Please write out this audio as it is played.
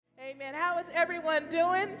Amen. How is everyone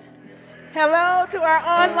doing? Hello to our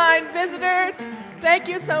online visitors. Thank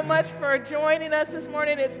you so much for joining us this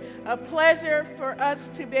morning. It's a pleasure for us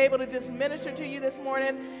to be able to just minister to you this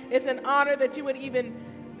morning. It's an honor that you would even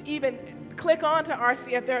click on to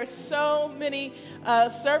RCF. There are so many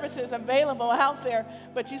services available out there,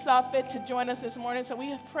 but you saw fit to join us this morning. So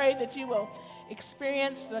we pray that you will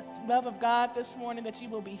experience the love of God this morning, that you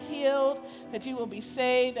will be healed, that you will be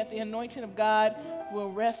saved, that the anointing of God will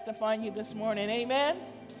rest upon you this morning. Amen.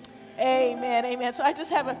 Amen. Amen. So I just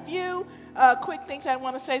have a few quick things I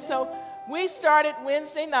want to say. So we started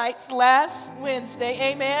Wednesday nights last Wednesday.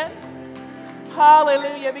 Amen.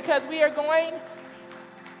 Hallelujah. Because we are going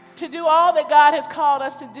to do all that God has called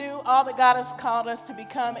us to do, all that God has called us to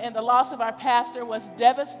become. And the loss of our pastor was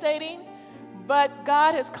devastating. But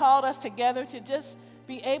God has called us together to just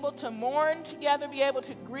be able to mourn together, be able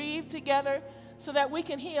to grieve together so that we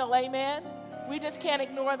can heal. Amen. We just can't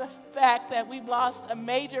ignore the fact that we've lost a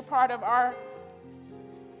major part of our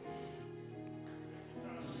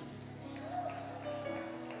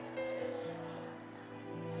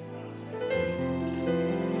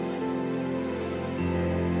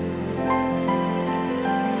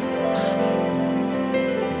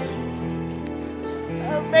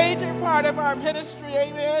ministry,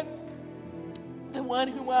 amen. The one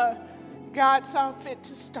who God saw fit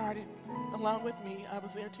to start it, along with me. I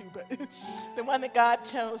was there too, but the one that God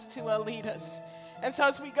chose to lead us. And so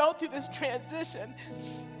as we go through this transition,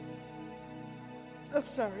 I'm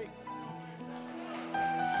sorry.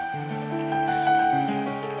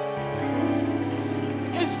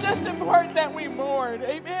 It's just important that we mourn,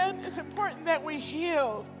 amen. It's important that we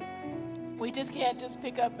heal. We just can't just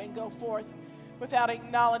pick up and go forth without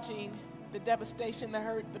acknowledging the devastation, the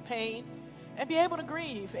hurt, the pain, and be able to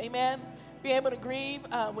grieve, amen. Be able to grieve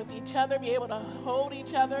with each other, be able to hold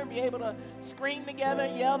each other, be able to scream together,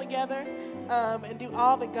 yell together, and do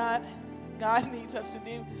all that God needs us to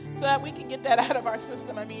do so that we can get that out of our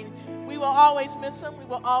system. I mean, we will always miss him, we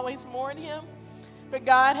will always mourn him, but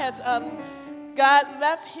God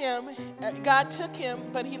left him, God took him,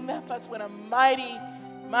 but he left us with a mighty,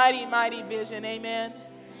 mighty, mighty vision, amen.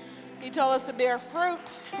 He told us to bear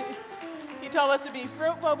fruit. He told us to be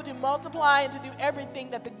fruitful, to multiply, and to do everything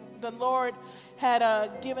that the Lord had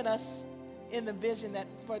given us in the vision that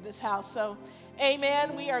for this house. So,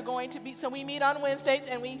 amen. So we meet on Wednesdays,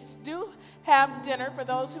 and we do have dinner for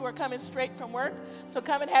those who are coming straight from work. So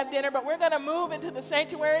come and have dinner. But we're going to move into the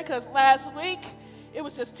sanctuary because last week it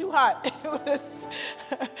was just too hot.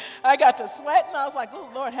 I got to sweat, and I was like, oh,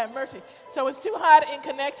 Lord, have mercy. So it's too hot in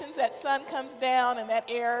Connections. That sun comes down, and that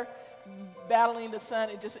air battling the sun,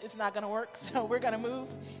 it's not going to work. So we're going to move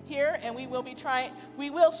here, and we will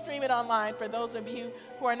stream it online for those of you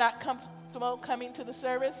who are not comfortable coming to the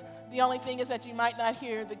service. The only thing is that you might not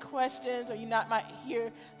hear the questions or might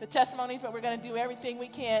hear the testimonies, but we're going to do everything we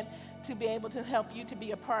can to be able to help you to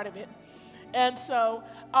be a part of it. And so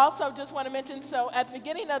also just want to mention, so at the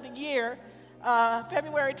beginning of the year,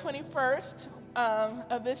 February 21st,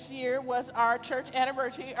 of this year was our church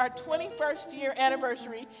anniversary, our 21st year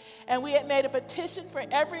anniversary, and we had made a petition for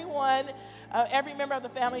everyone, every member of the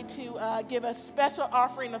family to give a special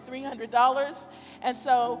offering of $300, and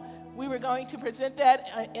so we were going to present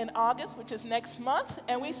that in August, which is next month,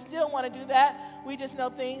 and we still want to do that. We just know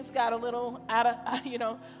things got a little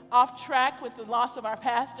off track with the loss of our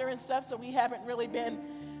pastor and stuff, so we haven't really been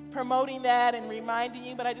promoting that and reminding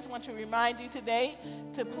you, but I just want to remind you today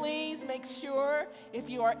to please make sure if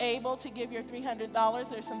you are able to give your $300.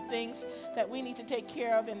 There's some things that we need to take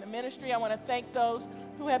care of in the ministry. I want to thank those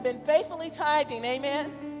who have been faithfully tithing,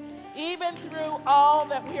 amen. Even through all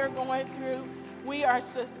that we are going through,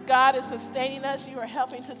 God is sustaining us. You are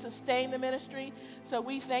helping to sustain the ministry. So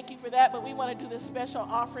we thank you for that. But we want to do this special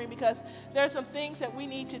offering because there's some things that we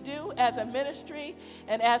need to do as a ministry.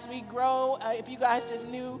 And as we grow, if you guys just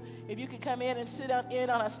knew, if you could come in and sit in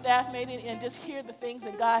on a staff meeting and just hear the things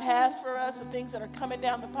that God has for us, the things that are coming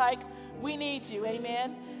down the pike, we need you,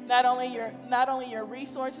 amen. Not only your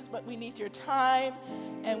resources, but we need your time.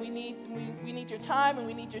 And we need your time, and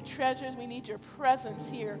we need your treasures. We need your presence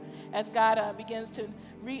here as God begins to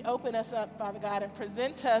reopen us up, Father God, and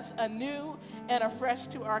present us anew and afresh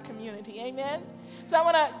to our community. Amen. So I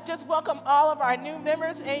want to just welcome all of our new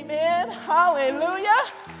members. Amen. Hallelujah.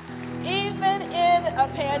 Even in a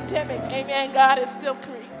pandemic, amen, God is still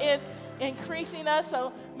increasing us.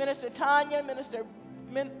 So Minister Tanya,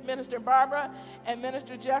 Minister Barbara, and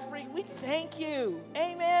Minister Jeffrey, we thank you,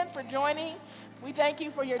 amen, for joining. We thank you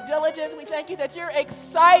for your diligence. We thank you that you're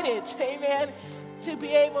excited, amen, to be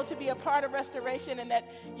able to be a part of restoration, and that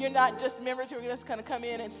you're not just members who are just going to come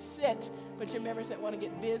in and sit, but you're members that want to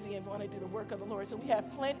get busy and want to do the work of the Lord. So we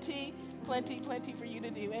have plenty for you to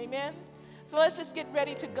do. Amen? So let's just get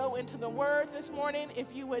ready to go into the Word this morning. If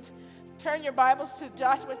you would turn your Bibles to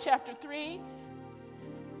Joshua chapter 3.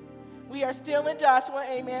 We are still in Joshua.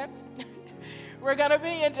 Amen? We're going to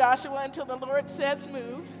be in Joshua until the Lord says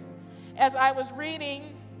move. As I was reading,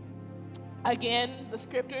 again, the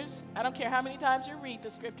scriptures, I don't care how many times you read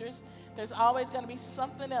the scriptures, there's always going to be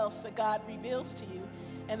something else that God reveals to you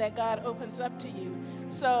and that God opens up to you.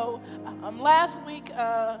 So last week,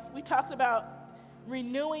 we talked about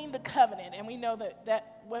renewing the covenant, and we know that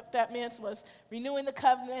what that meant was renewing the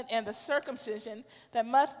covenant and the circumcision that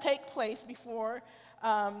must take place before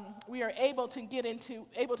we are able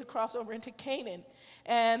to cross over into Canaan.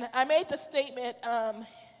 And I made the statement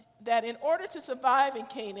that in order to survive in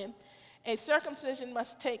Canaan, a circumcision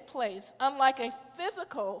must take place. Unlike a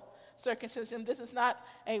physical circumcision, this is not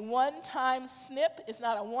a one-time snip, it's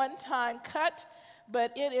not a one-time cut,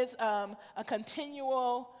 but it is a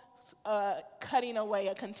continual cutting away,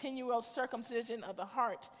 a continual circumcision of the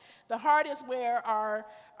heart. The heart is where our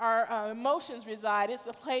emotions reside. It's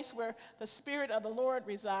the place where the Spirit of the Lord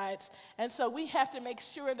resides. And so we have to make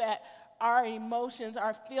sure that our emotions,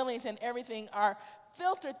 our feelings, and everything are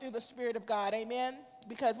filtered through the Spirit of God. Amen?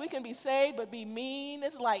 Because we can be saved but be mean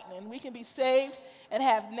as lightning. We can be saved and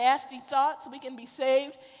have nasty thoughts. We can be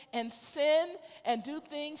saved and sin and do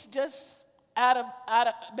things just out of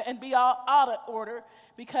and be all out of order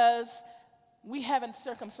because we haven't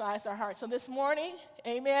circumcised our hearts. So this morning,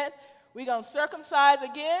 amen, we're going to circumcise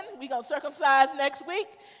again. We're going to circumcise next week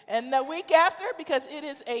and the week after, because it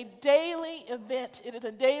is a daily event. It is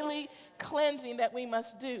a daily cleansing that we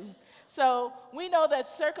must do. So we know that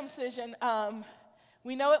circumcision,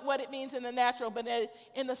 we know what it means in the natural, but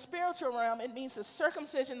in the spiritual realm, it means the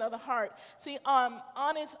circumcision of the heart. See, on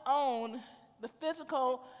its own, the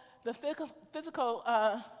physical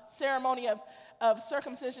ceremony of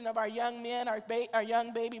circumcision of our young men, our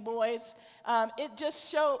young baby boys, it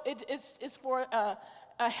just it's for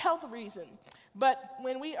a health reason. But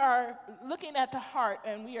when we are looking at the heart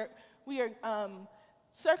and we are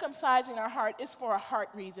circumcising our heart, it's for a heart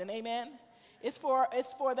reason. Amen. It's for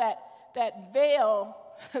that veil,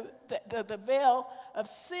 the veil of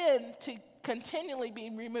sin to continually be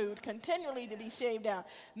removed, continually to be shaved down.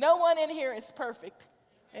 No one in here is perfect.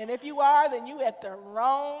 And if you are, then you at the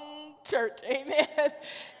wrong church, amen?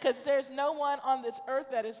 Because there's no one on this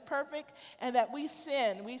earth that is perfect, and that we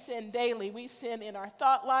sin. We sin daily. We sin in our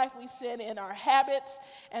thought life. We sin in our habits.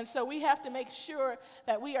 And so we have to make sure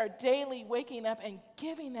that we are daily waking up and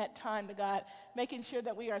giving that time to God, making sure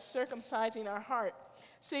that we are circumcising our heart.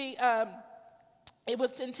 See, it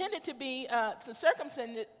was intended to be, the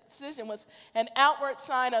circumcision was an outward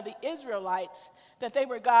sign of the Israelites that they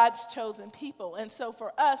were God's chosen people. And so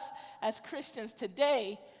for us as Christians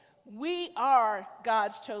today, we are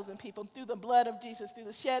God's chosen people through the blood of Jesus, through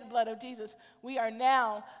the shed blood of Jesus. We are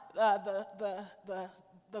now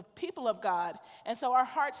the people of God. And so our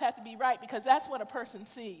hearts have to be right, because that's what a person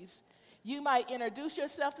sees. You might introduce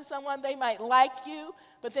yourself to someone, they might like you,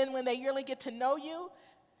 but then when they really get to know you,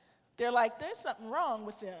 they're like, there's something wrong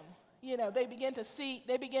with them. You know, they begin to see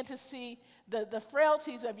the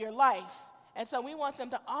frailties of your life. And so we want them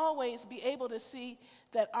to always be able to see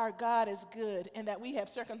that our God is good and that we have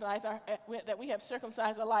circumcised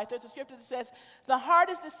our life. There's a scripture that says, the heart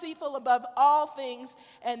is deceitful above all things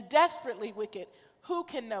and desperately wicked. Who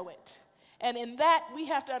can know it? And in that, we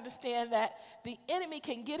have to understand that the enemy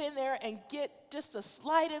can get in there and get just the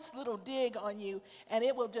slightest little dig on you, and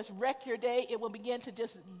it will just wreck your day. It will begin to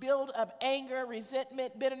just build up anger,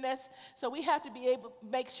 resentment, bitterness. So we have to be able to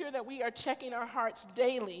make sure that we are checking our hearts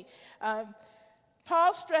daily.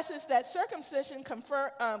 Paul stresses that circumcision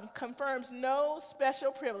confirms no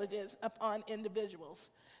special privileges upon individuals.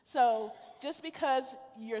 So just because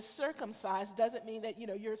you're circumcised doesn't mean that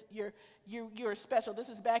you're special. This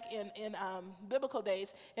is back in biblical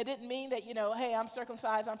days. It didn't mean that hey, I'm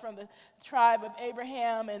circumcised. I'm from the tribe of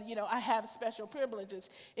Abraham, and I have special privileges.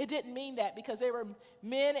 It didn't mean that, because there were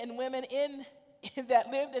men and women that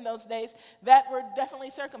lived in those days that were definitely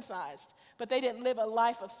circumcised, but they didn't live a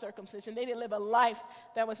life of circumcision. They didn't live a life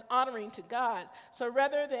that was honoring to God. So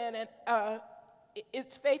rather than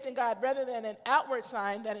it's faith in God rather than an outward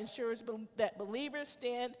sign that ensures that believers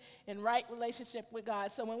stand in right relationship with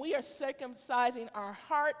God. So when we are circumcising our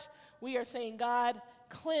heart, we are saying, God,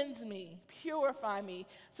 cleanse me, purify me,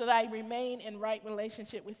 so that I remain in right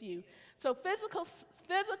relationship with you. So physical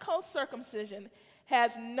circumcision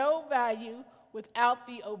has no value without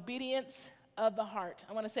the obedience of the heart.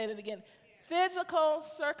 I want to say that again. Physical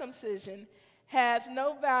circumcision has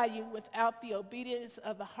no value without the obedience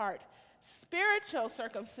of the heart. Spiritual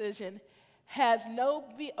circumcision has no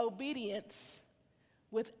obedience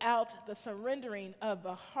without the surrendering of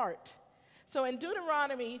the heart. So in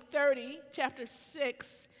Deuteronomy 30, chapter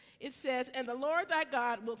 6, it says, "And the Lord thy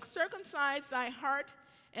God will circumcise thy heart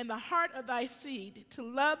and the heart of thy seed, to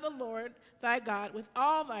love the Lord thy God with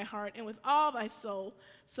all thy heart and with all thy soul,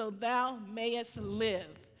 so thou mayest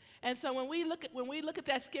live." And so when we look at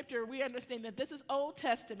that scripture, we understand that this is Old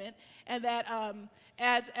Testament, and that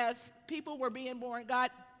as people were being born,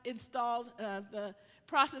 God installed the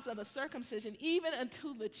process of the circumcision even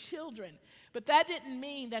unto the children. But that didn't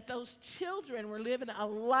mean that those children were living a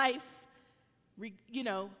life,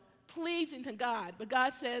 pleasing to God. But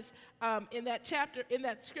God says in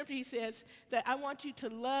that scripture, he says that I want you to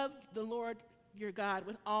love the Lord your God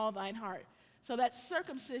with all thine heart. So that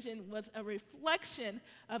circumcision was a reflection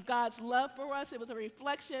of God's love for us. It was a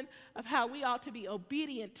reflection of how we ought to be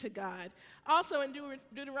obedient to God. Also in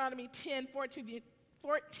Deuteronomy 10,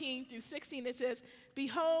 14 through 16, it says,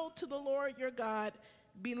 "Behold, to the Lord your God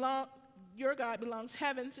belongs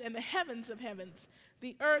heavens and the heavens of heavens,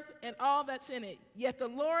 the earth and all that's in it. Yet the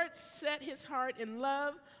Lord set his heart in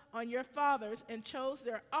love on your fathers and chose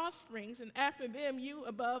their offsprings, and after them you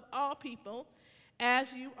above all people,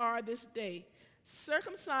 as you are this day.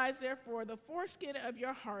 Circumcise, therefore, the foreskin of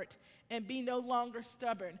your heart, and be no longer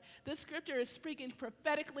stubborn." This scripture is speaking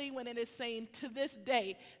prophetically when it is saying to this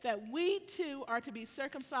day that we too are to be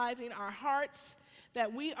circumcising our hearts,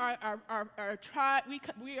 that we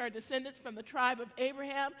are descendants from the tribe of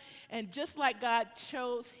Abraham, and just like God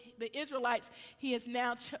chose the Israelites, he has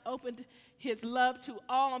now opened his love to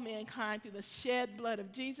all mankind through the shed blood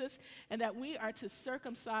of Jesus, and that we are to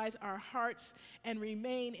circumcise our hearts and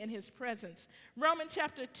remain in his presence. Romans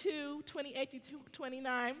chapter 2, 28 to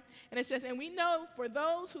 29, and it says, "And we know for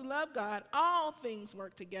those who love God, all things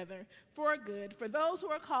work together for good, for those who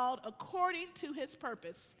are called according to his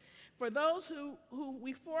purpose. For those who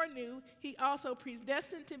we foreknew, he also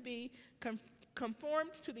predestined to be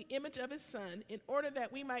conformed to the image of his Son, in order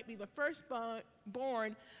that we might be the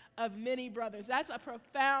firstborn of many brothers." That's a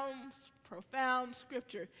profound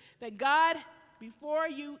scripture. That God, before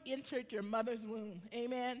you entered your mother's womb,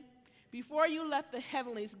 amen, before you left the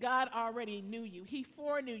heavenlies, God already knew you. He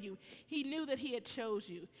foreknew you. He knew that he had chose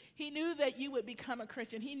you. He knew that you would become a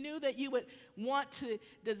Christian. He knew that you would want to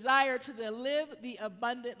desire to live the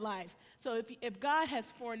abundant life. So if God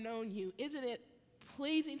has foreknown you, isn't it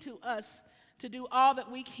pleasing to us to do all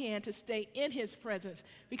that we can to stay in his presence?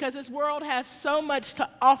 Because this world has so much to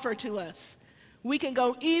offer to us. We can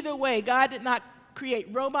go either way. God did not create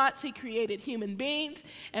robots, he created human beings,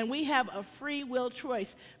 and we have a free will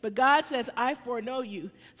choice. But God says, I foreknow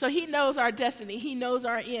you. So he knows our destiny, he knows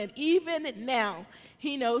our end. Even now,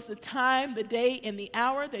 he knows the time, the day, and the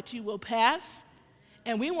hour that you will pass.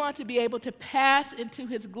 And we want to be able to pass into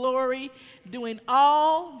his glory, doing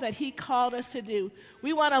all that he called us to do.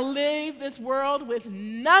 We want to leave this world with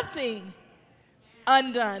nothing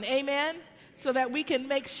undone, amen? So that we can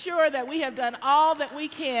make sure that we have done all that we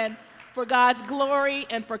can for God's glory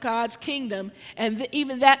and for God's kingdom. And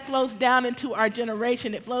even that flows down into our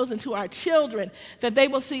generation. It flows into our children, that they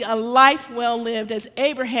will see a life well lived as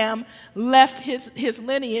Abraham left his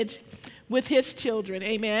lineage with his children,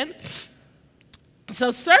 amen?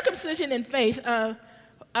 So circumcision and faith, in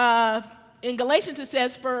Galatians it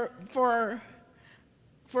says, for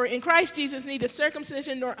in Christ Jesus neither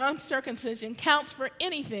circumcision nor uncircumcision counts for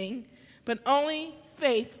anything, but only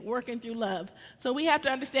faith working through love. So we have to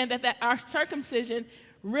understand that our circumcision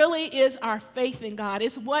really is our faith in God.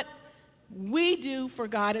 It's what we do for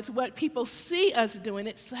God. It's what people see us doing.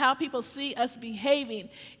 It's how people see us behaving.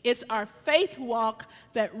 It's our faith walk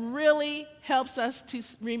that really helps us to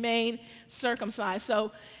remain circumcised.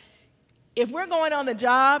 So if we're going on the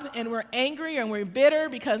job and we're angry and we're bitter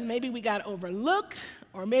because maybe we got overlooked,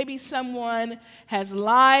 or maybe someone has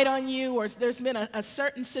lied on you, or there's been a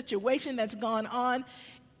certain situation that's gone on,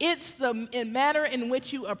 it's the manner in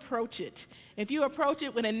which you approach it. If you approach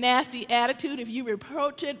it with a nasty attitude, if you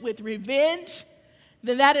approach it with revenge,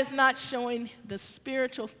 then that is not showing the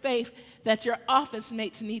spiritual faith that your office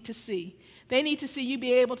mates need to see. They need to see you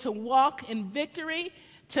be able to walk in victory,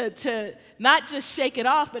 to not just shake it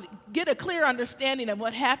off, but get a clear understanding of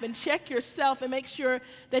what happened. Check yourself and make sure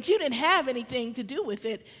that you didn't have anything to do with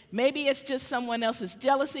it. Maybe it's just someone else's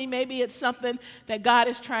jealousy. Maybe it's something that God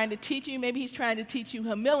is trying to teach you. Maybe he's trying to teach you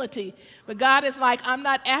humility. But God is like, I'm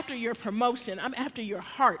not after your promotion. I'm after your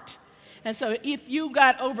heart. And so if you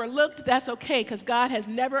got overlooked, that's okay, because God has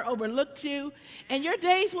never overlooked you, and your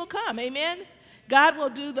days will come, amen? God will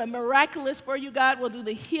do the miraculous for you. God will do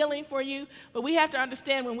the healing for you. But we have to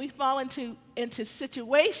understand when we fall into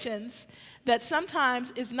situations that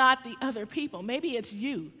sometimes it's not the other people. Maybe it's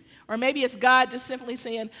you. Or maybe it's God just simply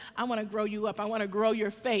saying, I want to grow you up. I want to grow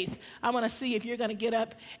your faith. I want to see if you're going to get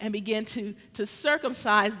up and begin to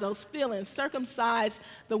circumcise those feelings, circumcise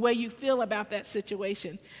the way you feel about that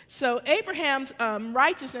situation. So Abraham's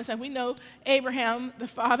righteousness, and we know Abraham, the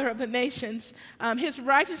father of the nations, his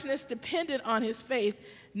righteousness depended on his faith,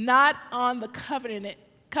 not on the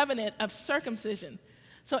covenant of circumcision.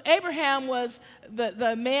 So Abraham was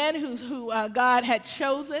the man who God had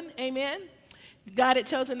chosen, amen? God had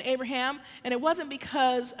chosen Abraham, and it wasn't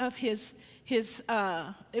because of it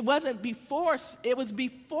was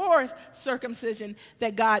before circumcision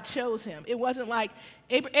that God chose him. It wasn't like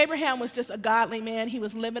Abraham was just a godly man. He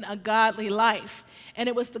was living a godly life, and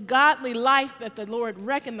it was the godly life that the Lord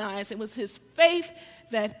recognized. It was his faith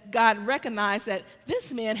that God recognized that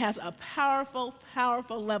this man has a powerful,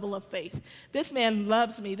 powerful level of faith. This man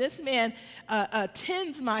loves me. This man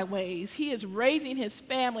tends my ways. He is raising his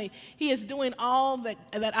family. He is doing all that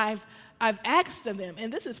I've asked of him.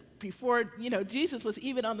 And this is before, Jesus was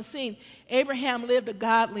even on the scene. Abraham lived a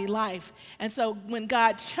godly life. And so when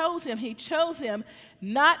God chose him, he chose him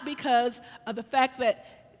not because of the fact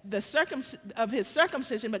that of his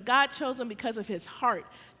circumcision, but God chose him because of his heart.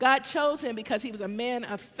 God chose him because he was a man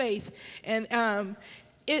of faith. And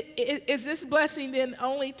is this blessing then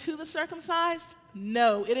only to the circumcised?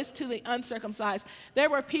 No, it is to the uncircumcised. There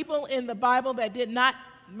were people in the Bible that did not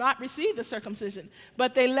receive the circumcision,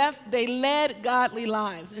 but they led godly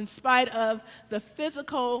lives in spite of the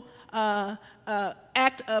physical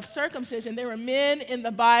act of circumcision. There were men in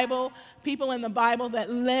the Bible, people in the Bible that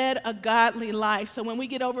led a godly life. So when we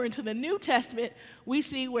get over into the New Testament, we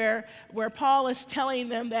see where Paul is telling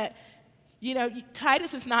them that,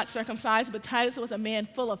 Titus is not circumcised, but Titus was a man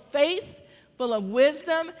full of faith, full of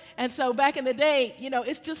wisdom. And so back in the day,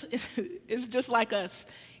 it's just like us.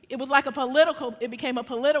 It became a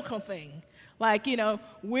political thing. Like,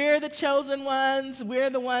 we're the chosen ones.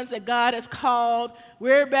 We're the ones that God has called.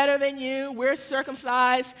 We're better than you. We're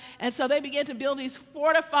circumcised. And so they began to build these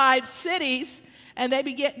fortified cities, and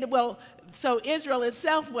so Israel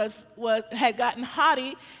itself had gotten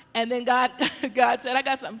haughty, and then God said, I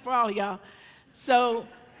got something for all of y'all. So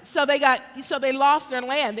they lost their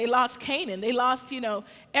land. They lost Canaan. They lost,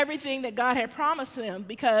 everything that God had promised to them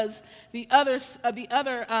because the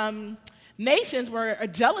other nations were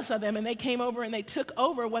jealous of them, and they came over and they took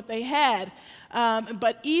over what they had.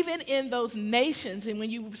 But even in those nations, and when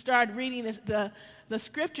you start reading the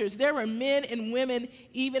scriptures, there were men and women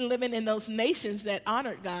even living in those nations that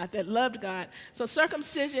honored God, that loved God. So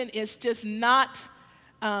circumcision is just not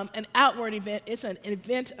an outward event. It's an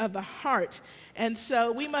event of the heart. And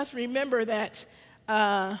so we must remember that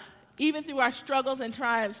even through our struggles and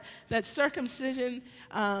triumphs, that circumcision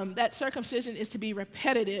is to be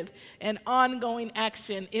repetitive and ongoing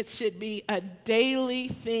action. It should be a daily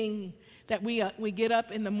thing that we get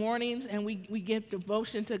up in the mornings and we give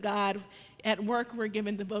devotion to God. At work, we're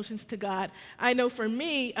giving devotions to God. I know for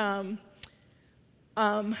me,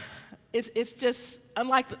 it's just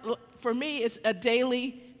unlike for me, it's a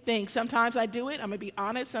daily thing. Sometimes I do it. I'm going to be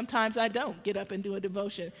honest. Sometimes I don't get up and do a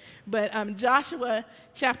devotion. But Joshua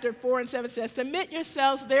chapter 4:7 says, "Submit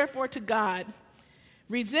yourselves therefore to God.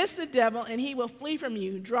 Resist the devil, and he will flee from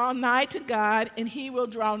you. Draw nigh to God, and he will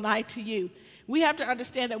draw nigh to you." We have to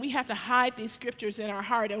understand that we have to hide these scriptures in our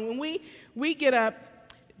heart. And when we get up,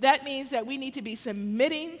 that means that we need to be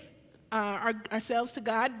submitting ourselves to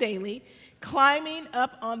God daily, climbing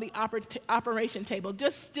up on the operation table.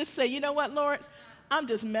 Just say, you know what, Lord? I'm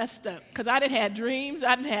just messed up because I done had dreams,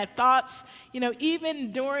 I done had thoughts.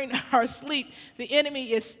 Even during our sleep, the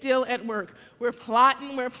enemy is still at work. We're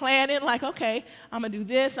plotting, we're planning, like, okay, I'm going to do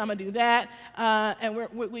this, I'm going to do that. And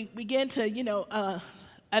we begin to,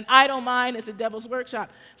 an idle mind is the devil's workshop.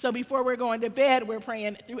 So before we're going to bed, we're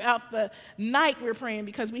praying. Throughout the night, we're praying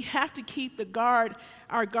because we have to keep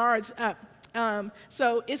our guards up.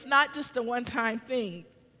 So it's not just a one-time thing.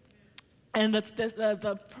 And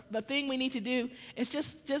the thing we need to do is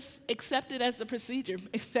just accept it as the procedure.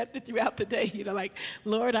 Accept it throughout the day. Like,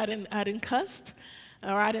 Lord, I didn't cussed,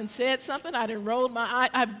 or I didn't said something, I didn't rolled my eye.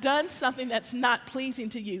 I've done something that's not pleasing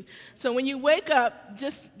to you. So when you wake up,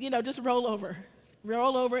 just roll over.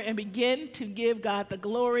 Roll over and begin to give God the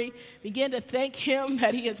glory. Begin to thank Him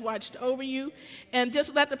that He has watched over you, and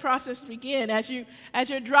just let the process begin. As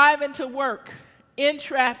you're driving to work in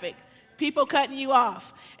traffic, people cutting you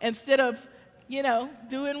off, instead of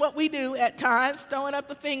doing what we do at times, throwing up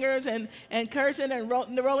the fingers and cursing and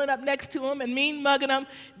rolling up next to them and mean mugging them,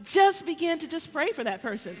 just begin to just pray for that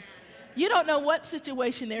person. You don't know what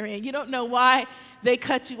situation they're in. You don't know why they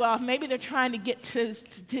cut you off. Maybe they're trying to get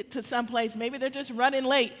to someplace. Maybe they're just running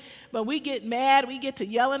late. But we get mad. We get to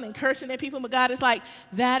yelling and cursing at people. But God is like,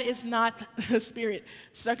 that is not the spirit.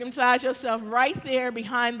 Circumcise yourself right there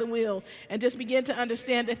behind the wheel and just begin to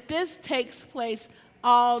understand that this takes place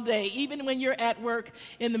all day. Even when you're at work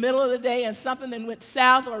in the middle of the day and something that went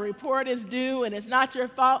south or a report is due and it's not your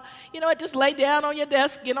fault, just lay down on your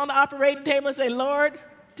desk, get on the operating table and say, Lord,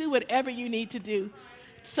 do whatever you need to do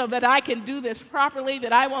so that I can do this properly,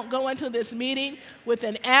 that I won't go into this meeting with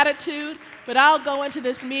an attitude, but I'll go into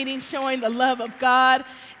this meeting showing the love of God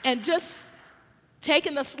and just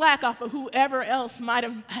taking the slack off of whoever else might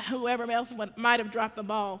have dropped the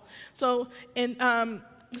ball. So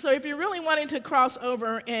if you're really wanting to cross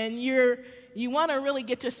over and you want to really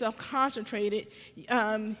get yourself concentrated,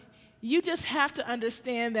 you just have to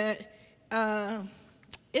understand that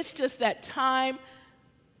it's just that time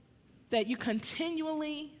that you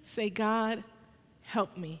continually say, God,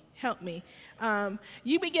 help me, help me.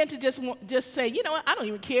 You begin to just say, you know what, I don't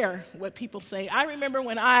even care what people say. I remember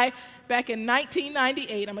when back in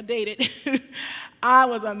 1998, I'm going to date it, I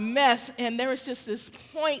was a mess, and there was just this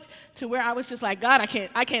point to where I was just like, God,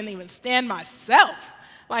 I can't even stand myself.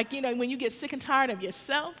 Like, when you get sick and tired of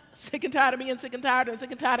yourself, sick and tired of being sick and tired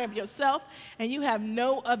of yourself, and you have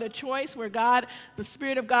no other choice where the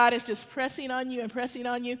Spirit of God is just pressing on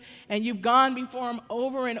you, and you've gone before Him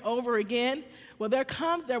over and over again. Well,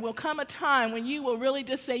 there will come a time when you will really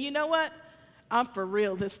just say, you know what? I'm for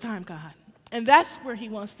real this time, God. And that's where He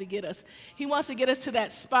wants to get us. He wants to get us to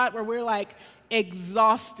that spot where we're like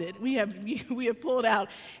exhausted. We have pulled out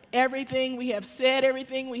everything. We have said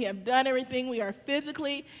everything. We have done everything. We are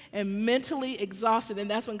physically and mentally exhausted.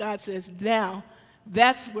 And that's when God says, now,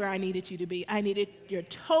 that's where I needed you to be. I needed your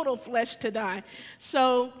total flesh to die.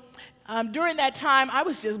 So during that time, I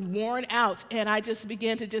was just worn out, and I just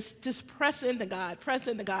began to just press into God.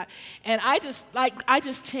 And I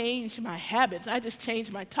just changed my habits. I just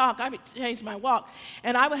changed my talk. I changed my walk.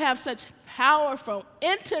 And I would have such powerful,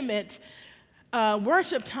 intimate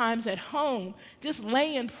worship times at home, just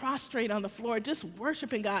laying prostrate on the floor, just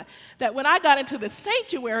worshiping God, that when I got into the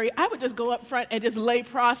sanctuary, I would just go up front and just lay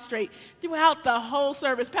prostrate throughout the whole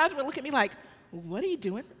service. Pastor would look at me like, what are you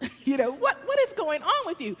doing? What is going on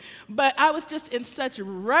with you? But I was just in such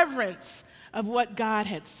reverence of what God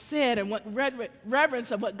had said and what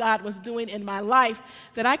reverence of what God was doing in my life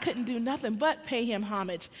that I couldn't do nothing but pay Him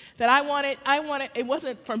homage. That I wanted, it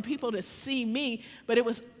wasn't from people to see me, but it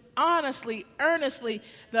was honestly, earnestly,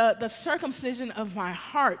 the circumcision of my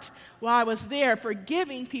heart while I was there,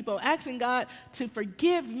 forgiving people, asking God to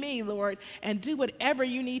forgive me, Lord, and do whatever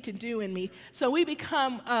you need to do in me. So we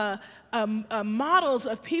become models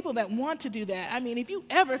of people that want to do that. I mean, if you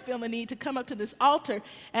ever feel the need to come up to this altar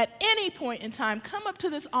at any point in time, come up to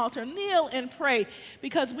this altar, kneel and pray,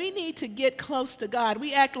 because we need to get close to God.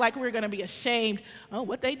 We act like we're going to be ashamed. Oh,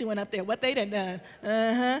 what they doing up there? What they done?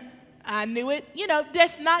 I knew it.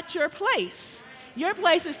 That's not your place. Your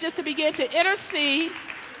place is just to begin to intercede,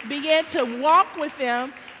 begin to walk with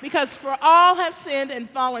them, because for all have sinned and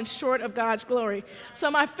fallen short of God's glory. So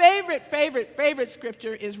my favorite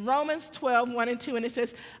scripture is Romans 12, 1 and 2, and it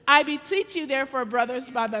says, I beseech you therefore, brothers,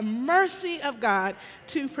 by the mercy of God,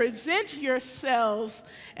 to present yourselves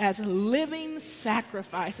as living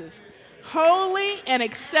sacrifices, holy and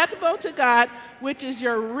acceptable to God, which is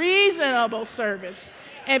your reasonable service.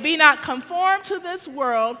 And be not conformed to this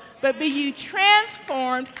world, but be ye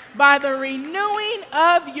transformed by the renewing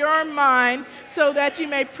of your mind, so that you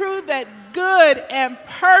may prove that good and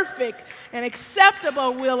perfect and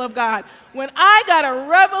acceptable will of God. When I got a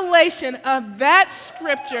revelation of that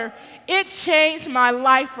scripture, it changed my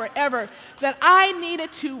life forever, that I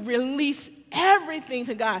needed to release everything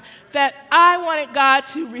to God, that I wanted God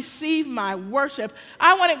to receive my worship.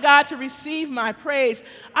 I wanted God to receive my praise.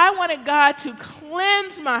 I wanted God to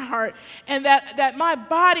cleanse my heart, and that my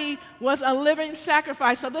body was a living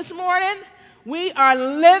sacrifice. So this morning, we are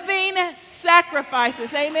living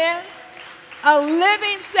sacrifices. Amen? A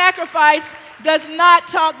living sacrifice does not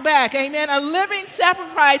talk back. Amen? A living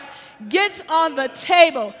sacrifice gets on the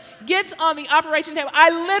table, gets on the operation table. I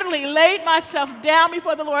literally laid myself down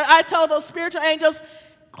before the Lord. I told those spiritual angels,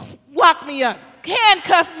 lock me up,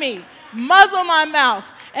 handcuff me, muzzle my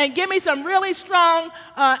mouth. and give me some really strong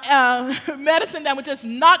medicine that would just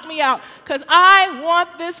knock me out, because I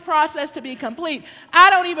want this process to be complete. I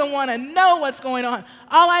don't even want to know what's going on.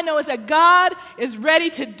 All I know is that God is ready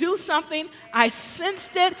to do something. I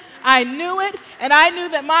sensed it, I knew it, and I knew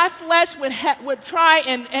that my flesh would try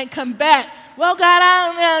and combat. Well, God,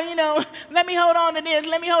 I don't know, let me hold on to this,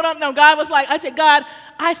 let me hold on. No, God was like, I said, God,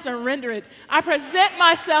 I surrender it. I present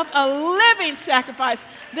myself a living sacrifice.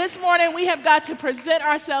 This morning, we have got to present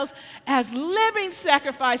ourselves as living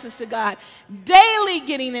sacrifices to God, daily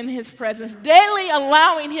getting in his presence, daily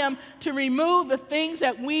allowing him to remove the things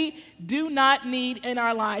that we do not need in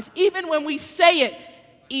our lives. Even when we say it,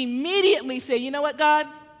 immediately say, you know what, God,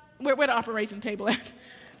 where the operation table at?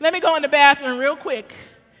 Let me go in the bathroom real quick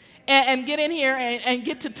and get in here and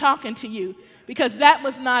get to talking to you, because that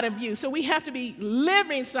was not of you. So we have to be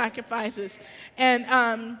living sacrifices.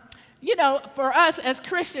 And, for us as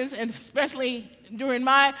Christians, and especially during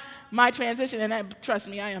my transition, and trust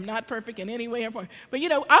me, I am not perfect in any way or form, but,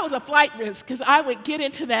 I was a flight risk, because I would get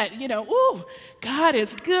into that, ooh, God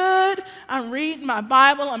is good. I'm reading my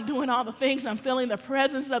Bible. I'm doing all the things. I'm feeling the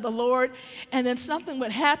presence of the Lord. And then something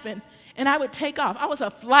would happen, and I would take off. I was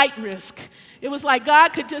a flight risk. It was like God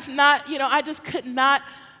could just not, I just could not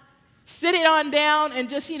sit it on down and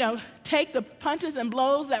just, take the punches and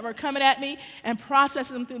blows that were coming at me and process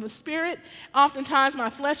them through the Spirit. Oftentimes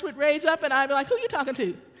my flesh would raise up, and I'd be like, who are you talking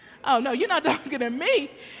to? Oh, no, you're not talking to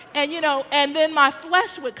me. And, and then my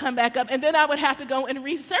flesh would come back up, and then I would have to go and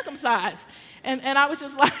re-circumcise. And I was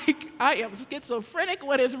just like, I am schizophrenic.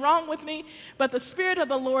 What is wrong with me? But the Spirit of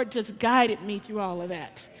the Lord just guided me through all of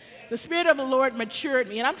that. The Spirit of the Lord matured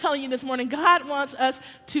me. And I'm telling you this morning, God wants us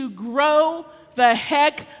to grow the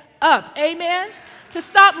heck up. Amen? To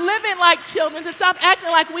stop living like children, to stop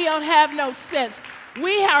acting like we don't have no sense.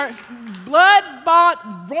 We are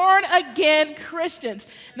blood-bought, born-again Christians.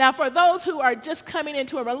 Now, for those who are just coming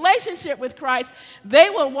into a relationship with Christ, they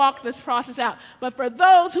will walk this process out. But for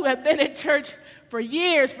those who have been in church for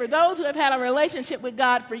years, for those who have had a relationship with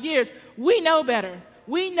God for years, we know better.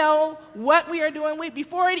 We know what we are doing.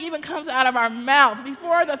 Before it even comes out of our mouth,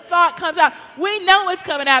 before the thought comes out, we know it's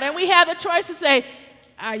coming out. And we have the choice to say,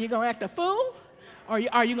 are you going to act a fool? Or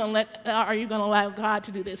are you going to allow God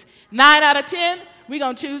to do this? 9 out of 10, we're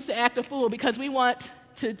going to choose to act a fool, because we want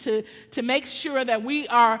to make sure that we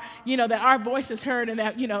are, that our voice is heard, and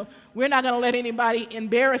that, we're not going to let anybody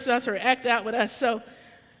embarrass us or act out with us. So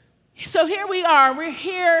here we are. We're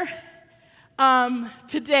here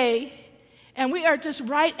today, and we are just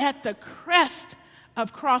right at the crest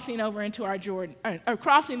of crossing over into our Jordan, or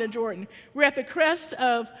crossing the Jordan. We're at the crest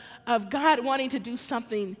of God wanting to do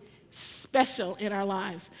something special in our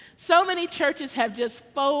lives. So many churches have just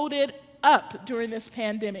folded up during this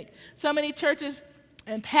pandemic. So many churches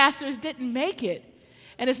and pastors didn't make it.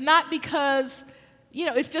 And it's not because,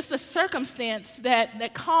 it's just a circumstance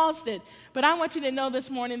that caused it. But I want you to know this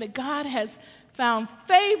morning that God has found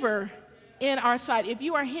favor in our sight. If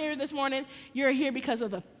you are here this morning, you're here because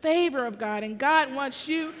of the favor of God. And God wants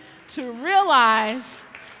you to realize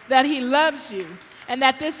that he loves you, and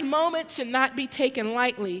that this moment should not be taken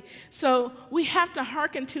lightly. So we have to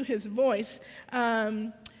hearken to his voice,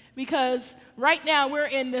 because right now we're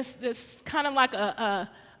in this kind of like a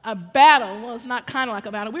battle. Well, it's not kind of like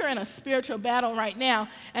a battle. We're in a spiritual battle right now.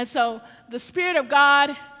 And so the Spirit of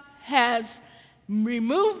God has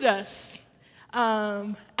removed us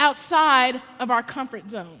outside of our comfort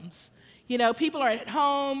zones. People are at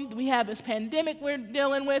home. We have this pandemic we're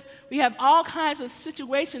dealing with. We have all kinds of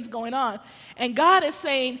situations going on. And God is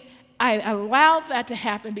saying, I allowed that to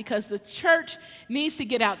happen because the church needs to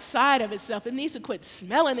get outside of itself. It needs to quit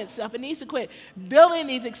smelling itself. It needs to quit building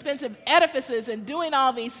these expensive edifices and doing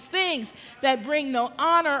all these things that bring no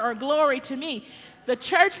honor or glory to me. The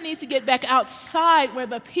church needs to get back outside where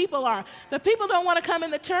the people are. The people don't want to come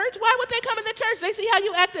in the church. Why would they come in the church? They see how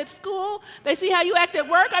you act at school. They see how you act at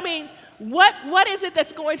work. I mean, what is it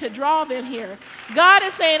that's going to draw them here? God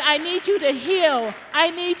is saying, I need you to heal.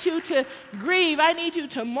 I need you to grieve. I need you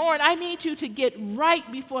to mourn. I need you to get right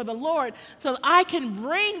before the Lord so that I can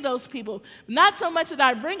bring those people. Not so much that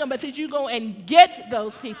I bring them, but that you go and get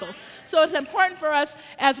those people. So it's important for us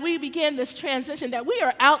as we begin this transition that we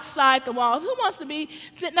are outside the walls. Who wants to be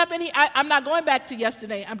sitting up in here? I'm not going back to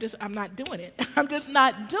yesterday. I'm not doing it. I'm just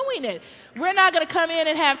not doing it. We're not going to come in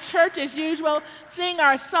and have church as usual, sing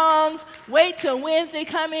our songs, wait till Wednesday,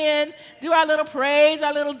 come in, do our little praise,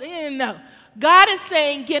 our little, no. God is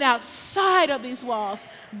saying, get outside of these walls.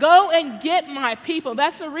 Go and get my people.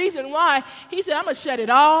 That's the reason why he said, I'm going to shut it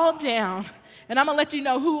all down. And I'm going to let you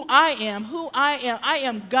know who I am. I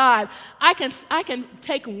am God. I can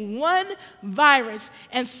take one virus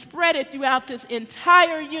and spread it throughout this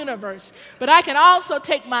entire universe. But I can also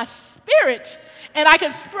take my spirit and I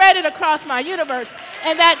can spread it across my universe.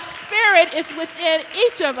 And that spirit is within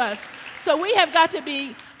each of us. So we have got to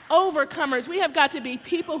be overcomers. We have got to be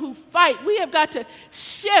people who fight. We have got to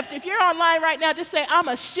shift. If you're online right now, just say, I'm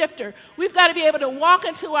a shifter. We've got to be able to walk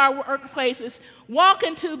into our workplaces, walk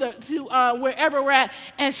into wherever we're at,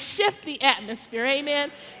 and shift the atmosphere.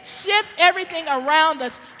 Amen. Shift everything around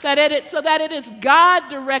us so that it is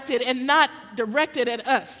God-directed and not directed at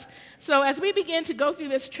us. So as we begin to go through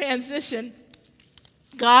this transition,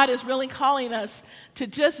 God is really calling us to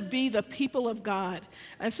just be the people of God.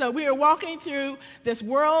 And so we are walking through this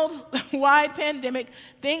worldwide pandemic.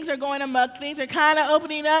 Things are going amok. Things are kind of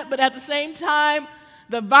opening up, but at the same time,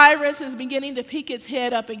 the virus is beginning to peek its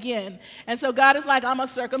head up again. And so God is like, I'm going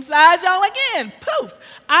to circumcise y'all again. Poof!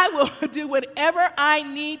 I will do whatever I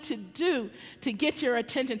need to do to get your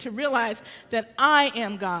attention, to realize that I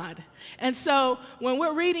am God. And so when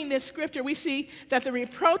we're reading this scripture, we see that the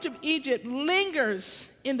reproach of Egypt lingers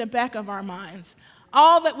in the back of our minds.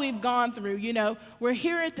 All that we've gone through, we're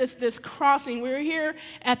here at this crossing. We're here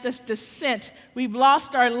at this descent. We've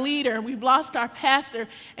lost our leader. We've lost our pastor.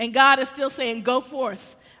 And God is still saying, go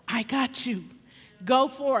forth. I got you. Go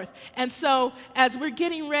forth. And so as we're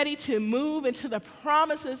getting ready to move into the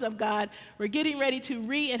promises of God, we're getting ready to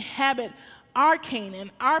re-inhabit our Canaan,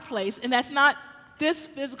 our place. And that's not this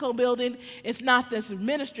physical building, it's not this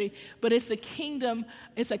ministry, but it's a kingdom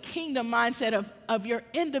mindset of your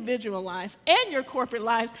individual lives and your corporate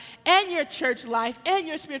lives and your church life and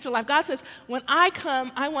your spiritual life. God says, when I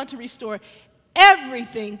come, I want to restore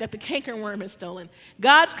everything that the cankerworm has stolen.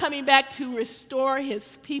 God's coming back to restore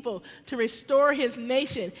his people, to restore his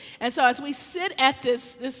nation. And so as we sit at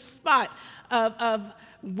this spot of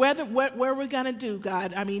where we're going to do,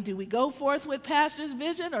 God, do we go forth with pastor's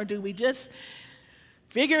vision, or do we just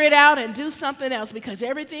figure it out and do something else? Because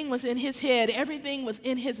everything was in his head, everything was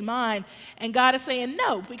in his mind. And God is saying,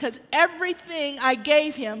 no, because everything I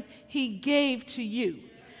gave him, he gave to you.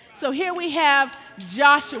 So here we have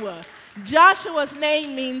Joshua. Joshua's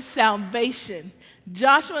name means salvation.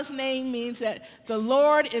 Joshua's name means that the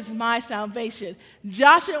Lord is my salvation.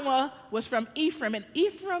 Joshua was from Ephraim, and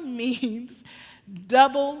Ephraim means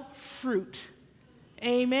double fruit.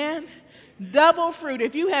 Amen. Double fruit.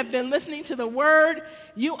 If you have been listening to the word,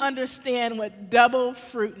 you understand what double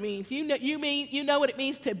fruit means. You know what it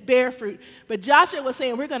means to bear fruit. But Joshua was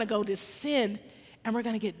saying, we're going to go descend and we're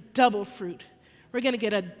going to get double fruit. We're going to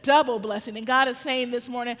get a double blessing. And God is saying this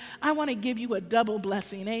morning, I want to give you a double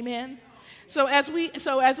blessing. Amen. So as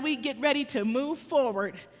we get ready to move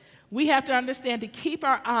forward, we have to understand to keep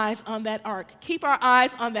our eyes on that ark, keep our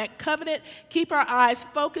eyes on that covenant, keep our eyes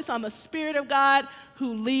focused on the Spirit of God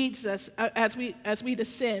who leads us as we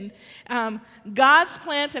descend. God's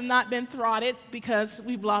plans have not been thwarted because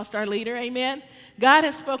we've lost our leader, amen? God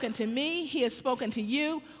has spoken to me. He has spoken to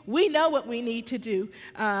you. We know what we need to do.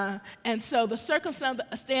 And so the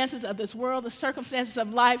circumstances of this world, the circumstances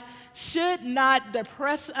of life should not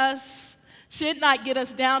depress us, should not get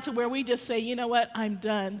us down to where we just say, you know what, I'm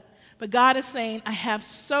done. But God is saying, I have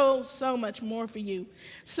so much more for you.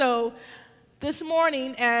 So this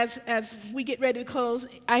morning, as we get ready to close,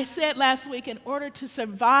 I said last week, in order to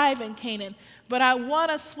survive in Canaan, but I want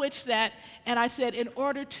to switch that, and I said, in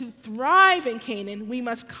order to thrive in Canaan, we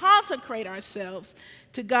must consecrate ourselves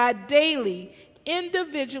to God daily,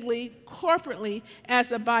 individually, corporately, as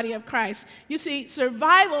the body of Christ. You see,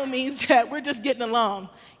 survival means that we're just getting along.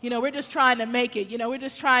 We're just trying to make it. We're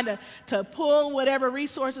just trying to pull whatever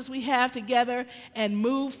resources we have together and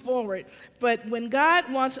move forward. But when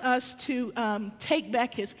God wants us to take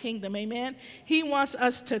back his kingdom, amen, he wants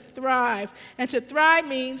us to thrive. And to thrive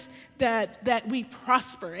means that we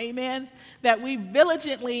prosper, amen, that we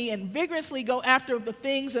diligently and vigorously go after the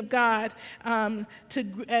things of God, and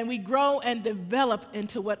we grow and develop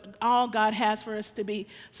into what all God has for us to be.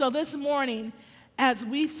 So this morning, as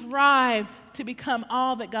we thrive to become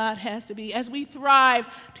all that God has to be, as we thrive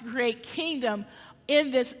to create kingdom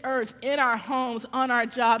in this earth, in our homes, on our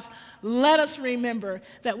jobs, let us remember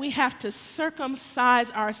that we have to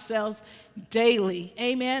circumcise ourselves daily.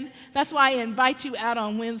 Amen? That's why I invite you out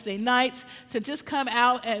on Wednesday nights to just come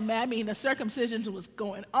out. And the circumcision was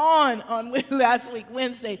going on last week,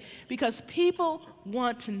 Wednesday, because people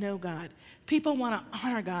want to know God. People want to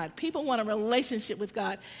honor God. People want a relationship with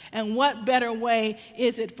God. And what better way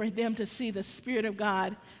is it for them to see the Spirit of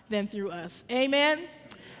God than through us? Amen?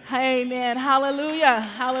 Amen. Hallelujah.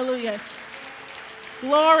 Hallelujah.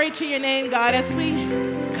 Glory to your name, God. As we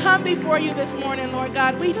come before you this morning, Lord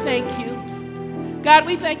God, we thank you. God,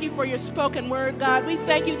 we thank you for your spoken word, God. We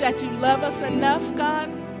thank you that you love us enough,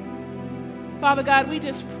 God. Father God, we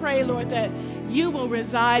just pray, Lord, that you will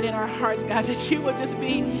reside in our hearts, God, that you will just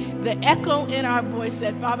be the echo in our voice,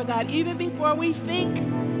 that, Father God, even before we think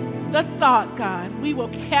the thought, God, we will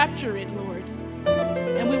capture it, Lord,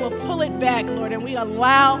 and we will pull it back, Lord, and we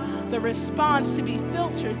allow the response to be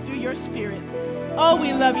filtered through your Spirit. Oh,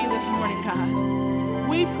 we love you this morning, God.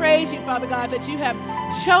 We praise you, Father God, that you have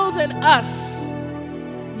chosen us,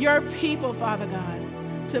 your people, Father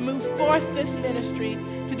God, to move forth this ministry,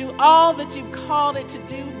 to do all that you've called it to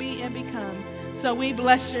do, be, and become. So we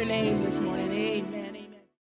bless your name this morning. Amen.